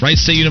Wright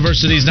State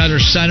University's Nutter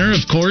Center,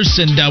 of course,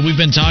 and we've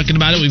been talking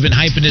about it. We've been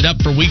hyping it up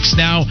for weeks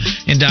now,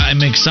 and I'm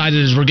excited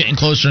as we're getting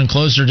closer and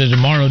closer to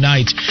tomorrow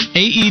night.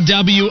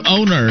 AEW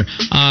owner,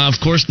 of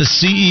course, the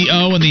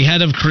CEO and the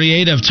head of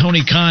creative,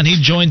 Tony Khan. He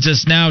joins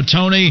us now.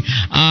 Tony,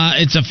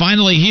 it's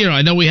finally here.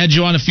 I know we had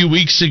you on a few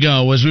weeks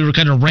ago as we were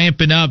kind of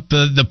ramping up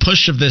the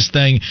push of this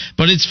thing,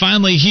 but it's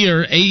finally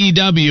here.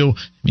 AEW,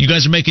 you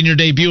guys are making your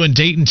debut in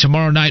Dayton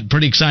tomorrow night.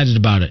 Pretty excited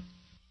about it.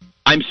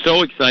 I'm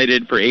so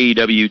excited for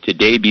AEW to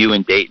debut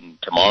in Dayton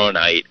tomorrow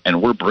night,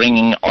 and we're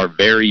bringing our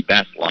very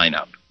best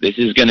lineup. This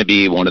is going to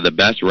be one of the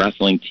best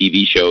wrestling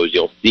TV shows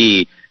you'll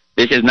see.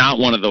 This is not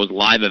one of those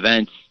live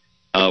events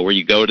where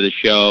you go to the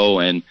show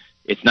and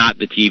it's not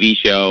the TV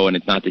show and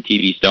it's not the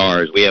TV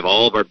stars. We have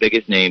all of our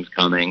biggest names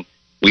coming.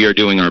 We are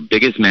doing our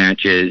biggest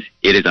matches.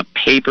 It is a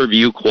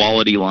pay-per-view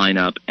quality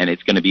lineup, and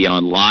it's going to be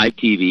on live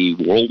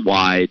TV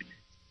worldwide.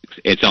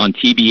 It's on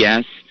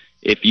TBS.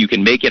 If you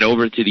can make it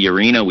over to the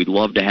arena, we'd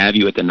love to have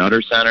you at the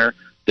Nutter Center.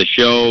 The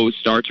show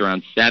starts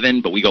around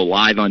 7, but we go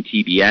live on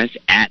TBS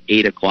at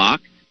 8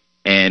 o'clock,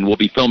 and we'll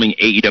be filming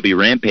AEW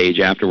Rampage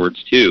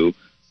afterwards, too,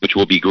 which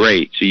will be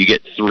great. So you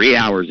get 3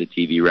 hours of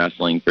TV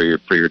wrestling for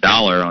your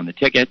dollar on the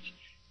tickets,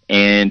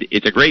 and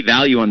it's a great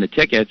value on the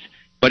tickets.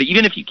 But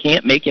even if you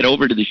can't make it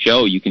over to the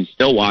show, you can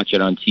still watch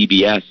it on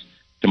TBS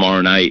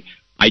tomorrow night.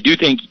 I do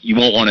think you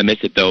won't want to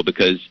miss it, though,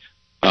 because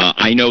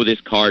I know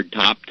this card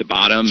top to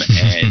bottom,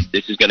 and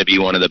this is going to be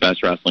one of the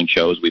best wrestling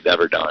shows we've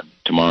ever done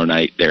tomorrow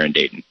night there in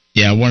Dayton.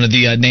 Yeah, one of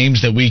the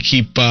names that we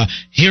keep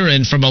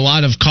hearing from a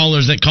lot of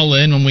callers that call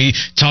in when we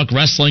talk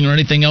wrestling or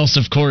anything else,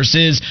 of course,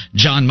 is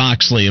Jon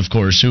Moxley, of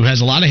course, who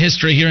has a lot of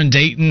history here in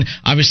Dayton,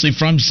 obviously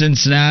from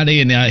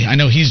Cincinnati, and I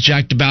know he's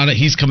jacked about it.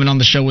 He's coming on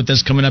the show with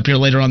us coming up here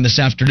later on this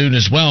afternoon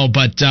as well,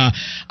 but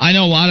I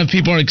know a lot of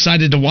people are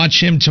excited to watch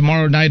him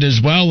tomorrow night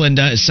as well, and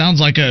it sounds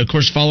like, of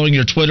course, following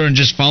your Twitter and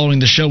just following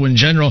the show in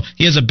general,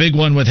 he has a big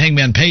one with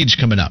Hangman Page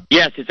coming up.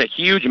 Yes, it's a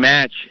huge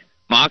match.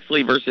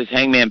 Moxley versus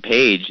Hangman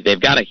Page. They've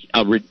got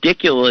a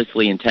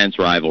ridiculously intense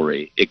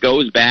rivalry. It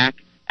goes back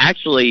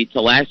actually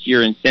to last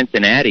year in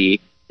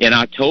Cincinnati. In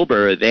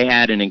October, they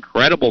had an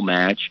incredible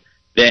match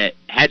that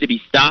had to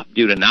be stopped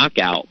due to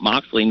knockout.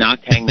 Moxley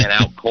knocked Hangman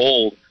out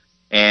cold,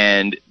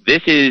 and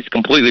this is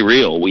completely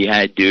real. We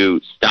had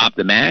to stop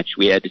the match.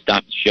 We had to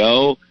stop the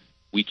show.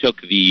 We took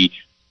the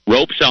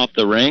ropes off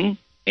the ring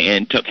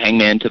and took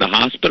Hangman to the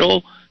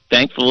hospital.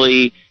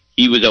 Thankfully,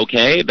 he was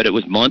okay, but it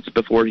was months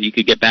before he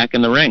could get back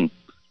in the ring.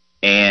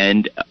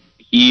 And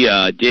he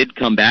did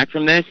come back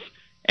from this,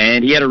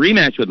 and he had a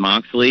rematch with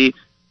Moxley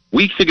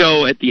weeks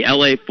ago at the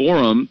LA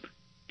Forum,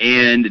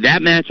 and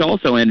that match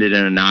also ended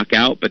in a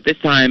knockout, but this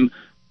time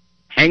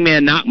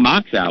Hangman knocked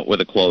Mox out with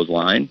a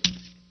clothesline,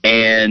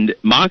 and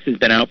Mox has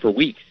been out for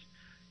weeks.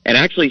 And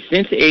actually,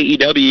 since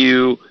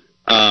AEW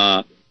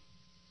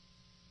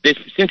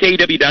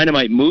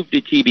Dynamite moved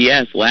to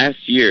TBS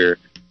last year,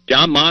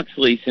 Jon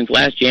Moxley, since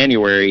last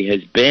January,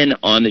 has been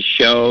on the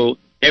show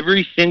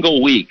every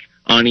single week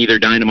on either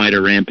Dynamite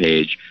or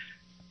Rampage.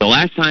 The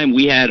last time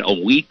we had a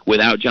week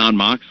without Jon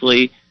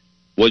Moxley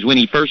was when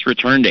he first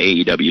returned to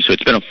AEW. So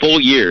it's been a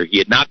full year. He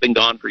had not been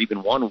gone for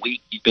even 1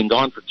 week. He's been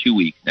gone for 2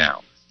 weeks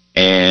now.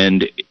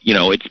 And, you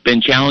know, it's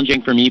been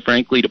challenging for me,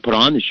 frankly, to put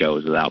on the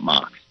shows without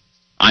Mox.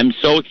 I'm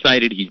so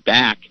excited he's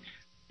back.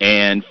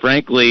 And,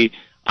 frankly,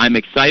 I'm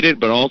excited,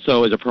 but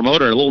also as a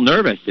promoter, a little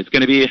nervous. It's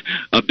going to be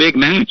a big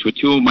match with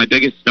two of my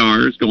biggest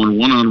stars going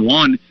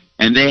one-on-one,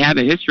 and they have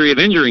a history of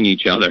injuring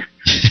each other.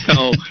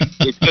 So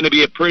it's going to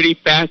be a pretty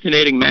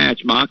fascinating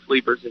match,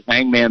 Moxley versus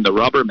Hangman, the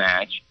rubber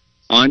match,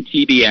 on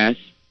TBS,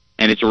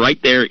 and it's right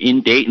there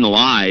in Dayton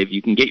live.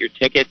 You can get your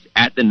tickets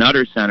at the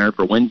Nutter Center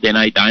for Wednesday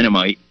Night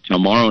Dynamite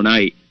tomorrow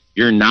night.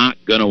 You're not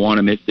going to want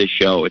to miss this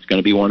show. It's going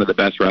to be one of the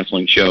best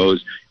wrestling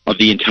shows of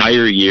the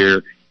entire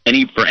year,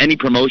 for any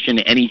promotion,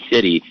 any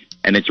city,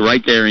 and it's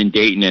right there in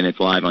Dayton, and it's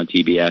live on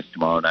TBS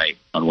tomorrow night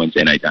on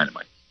Wednesday Night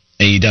Dynamite.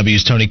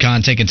 AEW's Tony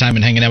Khan taking time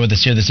and hanging out with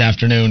us here this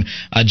afternoon.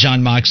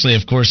 Jon Moxley,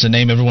 of course, a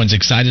name everyone's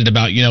excited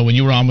about. You know, when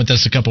you were on with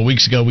us a couple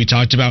weeks ago, we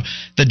talked about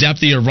the depth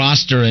of your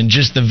roster and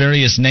just the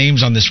various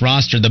names on this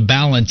roster, the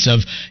balance of,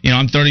 you know,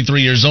 I'm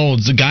 33 years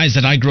old. The guys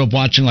that I grew up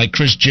watching, like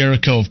Chris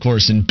Jericho, of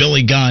course, and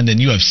Billy Gunn, and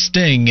you have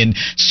Sting, and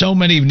so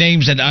many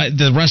names that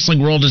the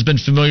wrestling world has been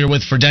familiar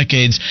with for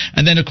decades.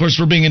 And then, of course,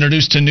 we're being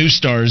introduced to new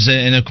stars.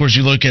 And, of course,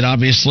 you look at,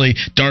 obviously,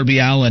 Darby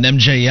Allin,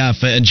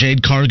 MJF, and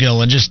Jade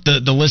Cargill, and just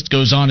the list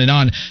goes on and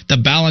on. The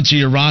balance of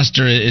your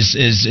roster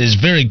is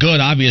very good,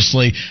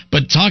 obviously,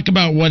 but talk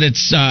about what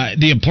it's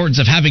the importance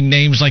of having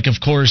names like, of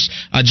course,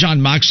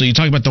 Jon Moxley. You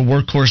talk about the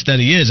workhorse that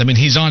he is. I mean,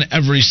 he's on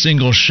every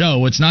single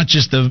show. It's not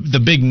just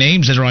the big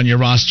names that are on your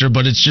roster,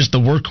 but it's just the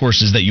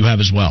workhorses that you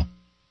have as well.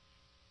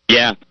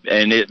 Yeah,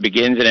 and it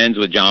begins and ends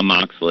with Jon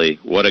Moxley.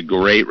 What a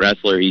great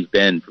wrestler he's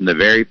been from the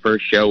very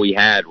first show we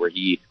had where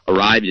he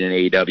arrived in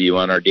AEW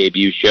on our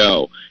debut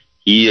show.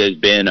 He has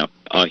been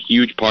a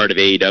huge part of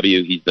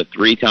AEW. He's the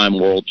 3-time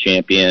world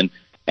champion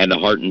and the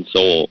heart and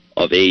soul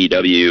of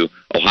AEW,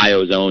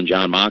 Ohio's own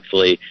Jon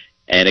Moxley.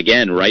 And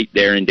again, right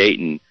there in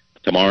Dayton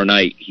tomorrow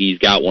night, he's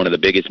got one of the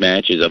biggest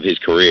matches of his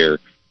career.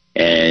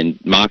 and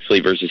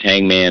Moxley versus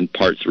Hangman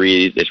Part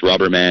 3, this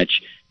rubber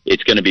match.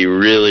 It's going to be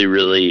really,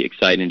 really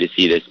exciting to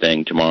see this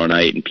thing tomorrow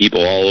night, and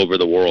people all over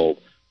the world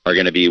are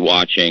going to be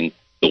watching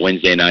the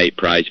Wednesday night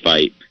prize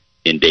fight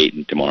in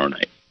Dayton tomorrow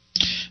night.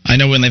 I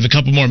know we only have a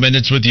couple more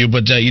minutes with you,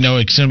 but,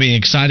 it's going to be an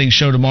exciting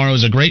show tomorrow. It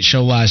was a great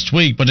show last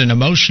week, but an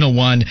emotional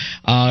one.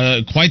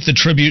 Quite the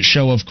tribute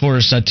show, of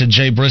course, to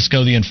Jay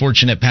Briscoe, the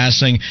unfortunate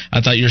passing.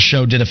 I thought your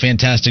show did a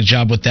fantastic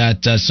job with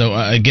that.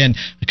 Again,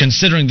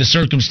 considering the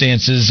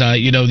circumstances,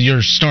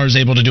 your star is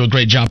able to do a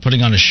great job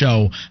putting on a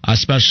show,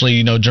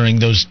 especially, during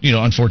those,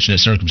 unfortunate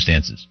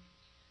circumstances.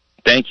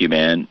 Thank you,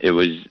 man. It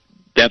was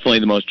definitely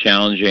the most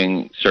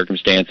challenging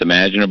circumstance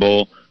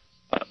imaginable.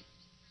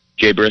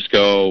 Jay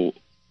Briscoe,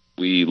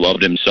 we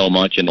loved him so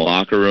much in the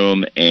locker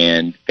room,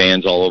 and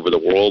fans all over the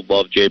world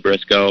love Jay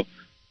Briscoe.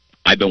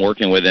 I've been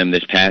working with him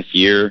this past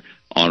year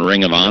on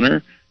Ring of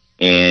Honor,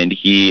 and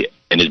he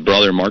and his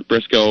brother Mark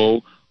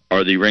Briscoe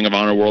are the Ring of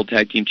Honor World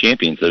Tag Team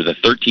Champions. They're the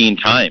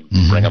 13-time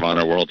Ring of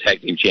Honor World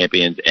Tag Team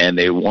Champions, and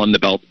they won the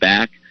belts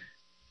back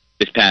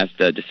this past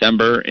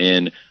December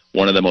in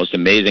one of the most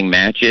amazing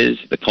matches,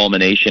 the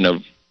culmination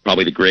of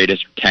probably the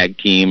greatest tag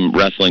team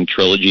wrestling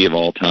trilogy of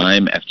all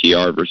time,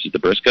 FTR versus the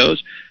Briscoes.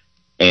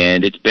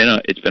 And it's been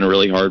a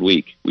really hard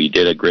week. We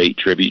did a great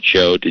tribute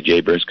show to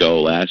Jay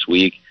Briscoe last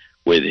week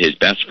with his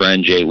best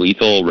friend Jay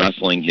Lethal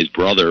wrestling his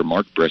brother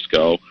Mark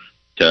Briscoe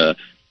to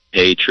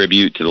pay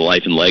tribute to the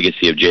life and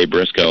legacy of Jay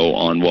Briscoe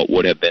on what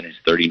would have been his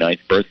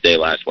 39th birthday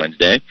last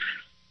Wednesday.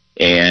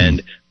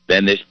 And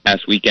then this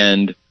past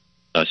weekend,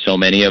 so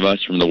many of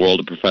us from the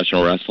world of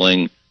professional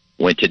wrestling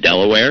went to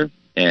Delaware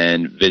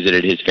and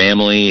visited his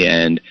family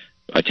and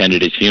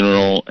attended his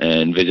funeral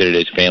and visited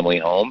his family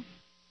home.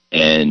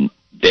 And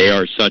they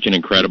are such an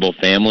incredible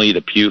family,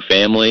 the Pugh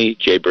family.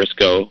 Jay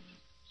Briscoe,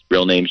 his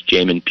real name's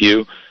Jamin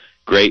Pugh,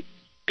 great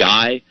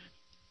guy,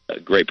 a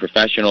great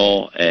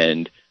professional,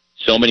 and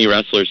so many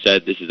wrestlers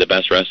said this is the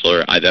best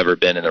wrestler I've ever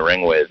been in the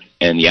ring with.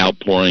 And the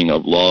outpouring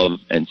of love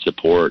and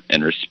support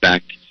and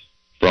respect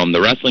from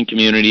the wrestling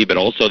community, but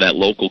also that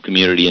local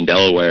community in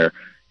Delaware,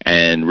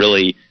 and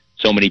really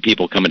so many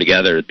people coming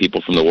together,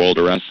 people from the world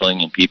of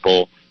wrestling and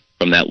people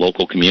from that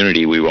local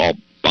community. We were all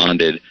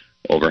bonded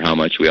over how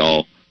much we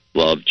all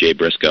love Jay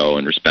Briscoe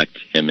and respect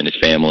him and his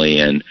family,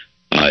 and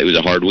it was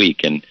a hard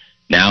week. And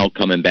now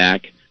coming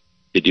back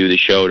to do the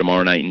show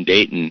tomorrow night in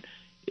Dayton,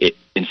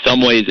 in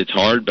some ways it's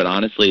hard, but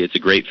honestly it's a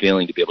great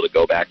feeling to be able to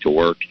go back to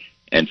work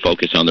and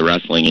focus on the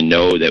wrestling and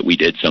know that we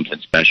did something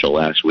special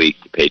last week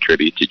to pay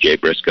tribute to Jay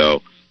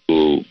Briscoe,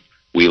 who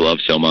we love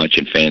so much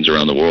and fans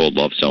around the world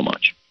love so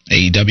much.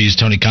 AEW's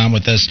Tony Khan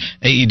with us.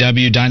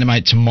 AEW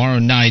Dynamite tomorrow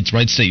night,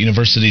 Wright State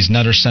University's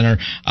Nutter Center.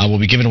 We'll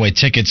be giving away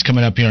tickets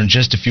coming up here in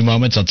just a few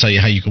moments. I'll tell you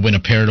how you can win a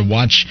pair to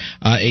watch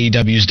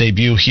AEW's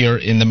debut here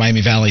in the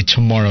Miami Valley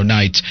tomorrow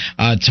night.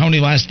 Tony,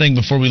 last thing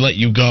before we let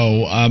you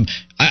go.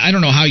 I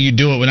don't know how you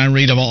do it when I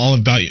read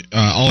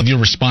all of your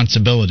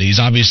responsibilities.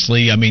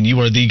 Obviously, I mean, you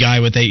are the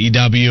guy with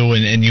AEW,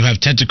 and you have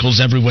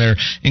tentacles everywhere,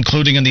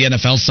 including on the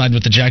NFL side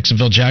with the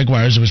Jacksonville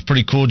Jaguars. It was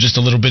pretty cool just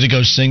a little bit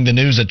ago seeing the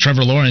news that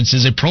Trevor Lawrence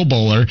is a Pro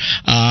Bowler.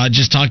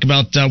 Just talk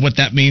about what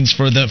that means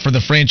for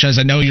the franchise.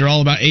 I know you're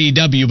all about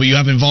AEW, but you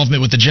have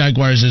involvement with the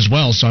Jaguars as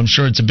well, so I'm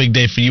sure it's a big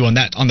day for you on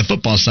the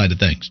football side of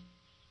things.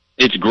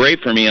 It's great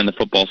for me on the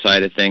football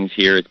side of things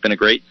here. It's been a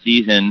great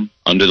season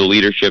under the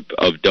leadership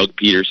of Doug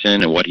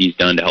Peterson and what he's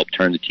done to help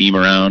turn the team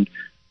around.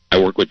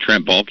 I work with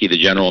Trent Baalke, the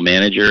general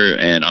manager,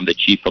 and I'm the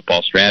chief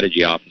football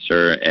strategy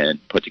officer, and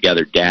put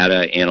together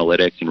data,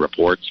 analytics, and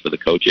reports for the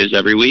coaches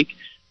every week.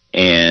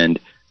 And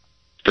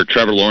for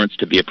Trevor Lawrence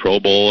to be a Pro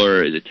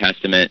Bowler is a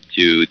testament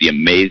to the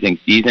amazing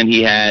season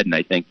he had, and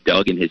I think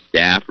Doug and his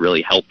staff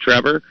really helped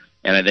Trevor.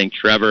 And I think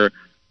Trevor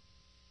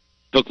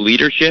took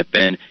leadership,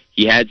 and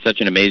he had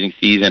such an amazing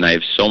season. I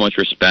have so much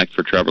respect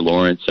for Trevor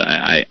Lawrence.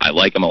 I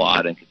like him a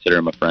lot and consider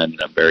him a friend,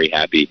 and I'm very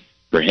happy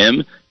for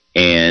him.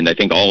 And I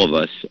think all of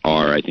us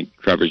are. I think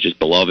Trevor's just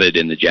beloved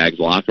in the Jags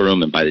locker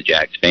room and by the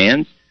Jags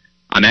fans.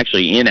 I'm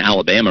actually in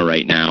Alabama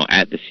right now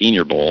at the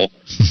Senior Bowl,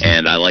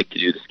 and I like to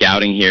do the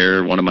scouting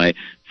here. One of my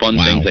fun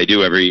things I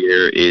do every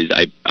year is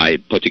I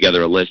put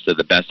together a list of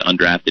the best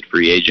undrafted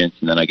free agents,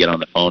 and then I get on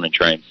the phone and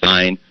try and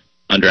sign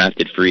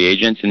undrafted free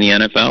agents in the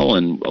NFL,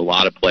 and a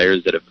lot of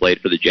players that have played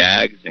for the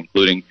Jags,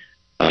 including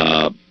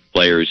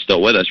players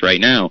still with us right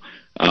now,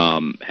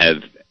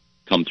 have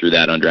come through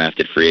that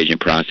undrafted free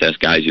agent process,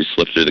 guys who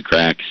slipped through the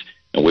cracks,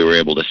 and we were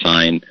able to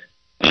sign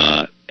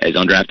as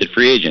undrafted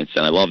free agents,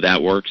 and I love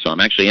that work. So I'm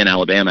actually in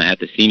Alabama at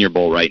the Senior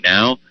Bowl right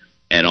now,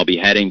 and I'll be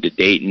heading to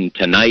Dayton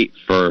tonight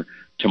for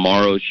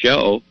tomorrow's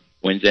show,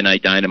 Wednesday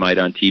Night Dynamite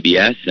on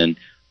TBS, and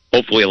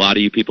hopefully a lot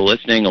of you people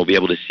listening will be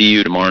able to see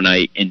you tomorrow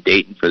night in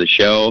Dayton for the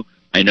show.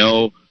 I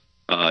know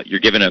you're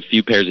giving a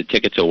few pairs of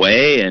tickets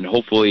away, and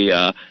hopefully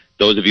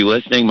those of you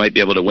listening might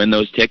be able to win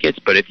those tickets.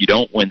 But if you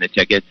don't win the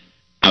tickets,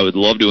 I would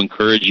love to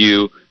encourage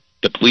you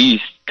to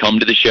please come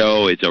to the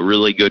show. It's a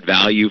really good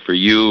value for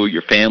you,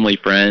 your family,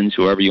 friends,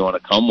 whoever you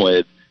want to come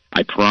with.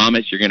 I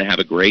promise you're going to have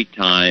a great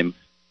time.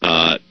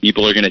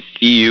 People are going to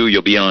see you.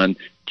 You'll be on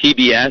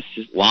TBS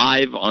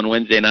live on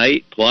Wednesday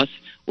night, plus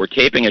we're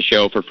taping a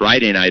show for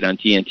Friday night on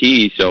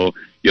TNT, so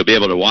you'll be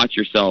able to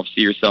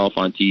see yourself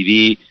on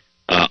TV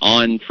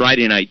on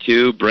Friday night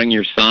too. Bring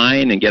your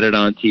sign and get it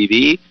on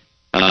TV,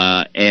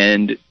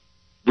 and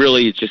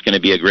really it's just going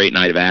to be a great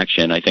night of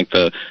action. I think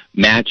the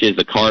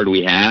card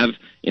we have,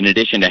 in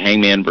addition to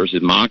Hangman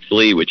versus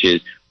Moxley, which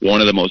is one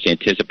of the most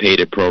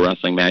anticipated pro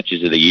wrestling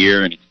matches of the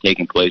year, and it's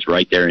taking place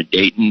right there in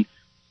Dayton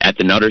at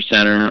the Nutter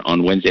Center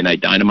on Wednesday Night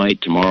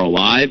Dynamite tomorrow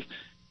live.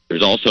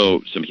 There's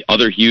also some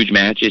other huge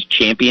matches,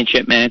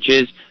 championship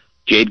matches.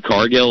 Jade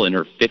Cargill in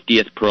her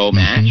 50th pro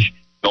match,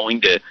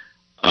 going to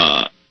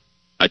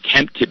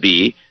attempt to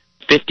be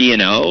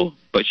 50-0,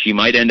 but she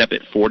might end up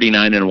at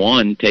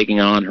 49-1,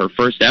 taking on her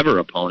first ever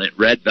opponent,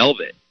 Red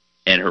Velvet,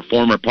 and her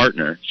former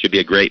partner. Should be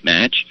a great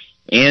match.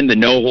 And the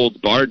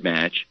no-holds-barred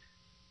match,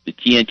 the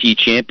TNT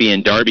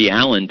champion Darby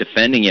Allin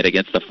defending it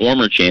against the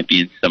former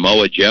champion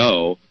Samoa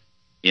Joe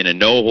in a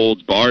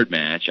no-holds-barred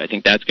match. I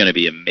think that's going to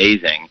be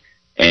amazing.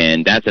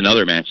 And that's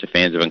another match the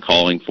fans have been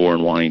calling for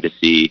and wanting to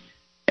see.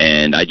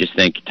 And I just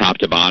think top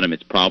to bottom,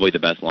 it's probably the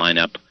best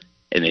lineup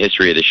in the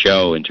history of the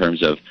show in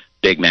terms of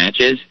big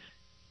matches.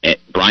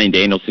 Bryan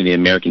Danielson, the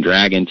American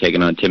Dragon,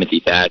 taking on Timothy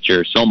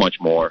Thatcher, so much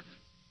more.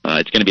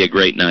 It's going to be a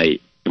great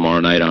night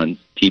tomorrow night on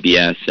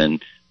TBS.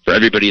 And for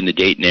everybody in the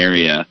Dayton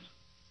area,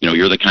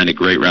 you're the kind of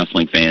great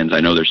wrestling fans.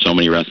 I know there's so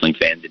many wrestling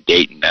fans in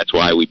Dayton. That's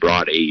why we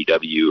brought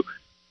AEW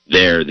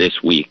there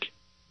this week.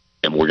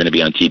 And we're going to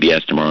be on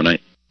TBS tomorrow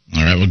night.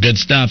 All right, well, good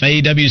stuff.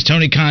 AEW's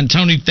Tony Khan.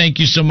 Tony, thank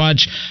you so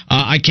much.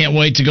 I can't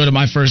wait to go to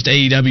my first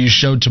AEW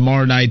show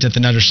tomorrow night at the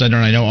Nutter Center,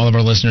 and I know all of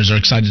our listeners are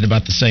excited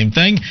about the same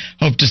thing.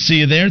 Hope to see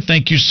you there.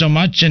 Thank you so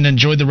much, and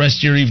enjoy the rest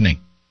of your evening.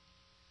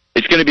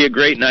 It's going to be a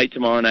great night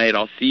tomorrow night.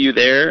 I'll see you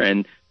there,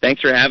 and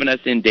thanks for having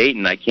us in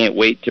Dayton. I can't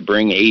wait to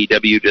bring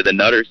AEW to the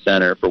Nutter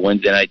Center for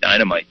Wednesday Night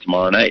Dynamite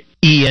tomorrow night.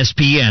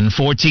 ESPN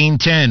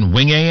 1410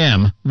 Wing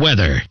AM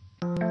weather.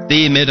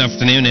 The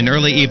mid-afternoon and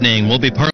early evening will be part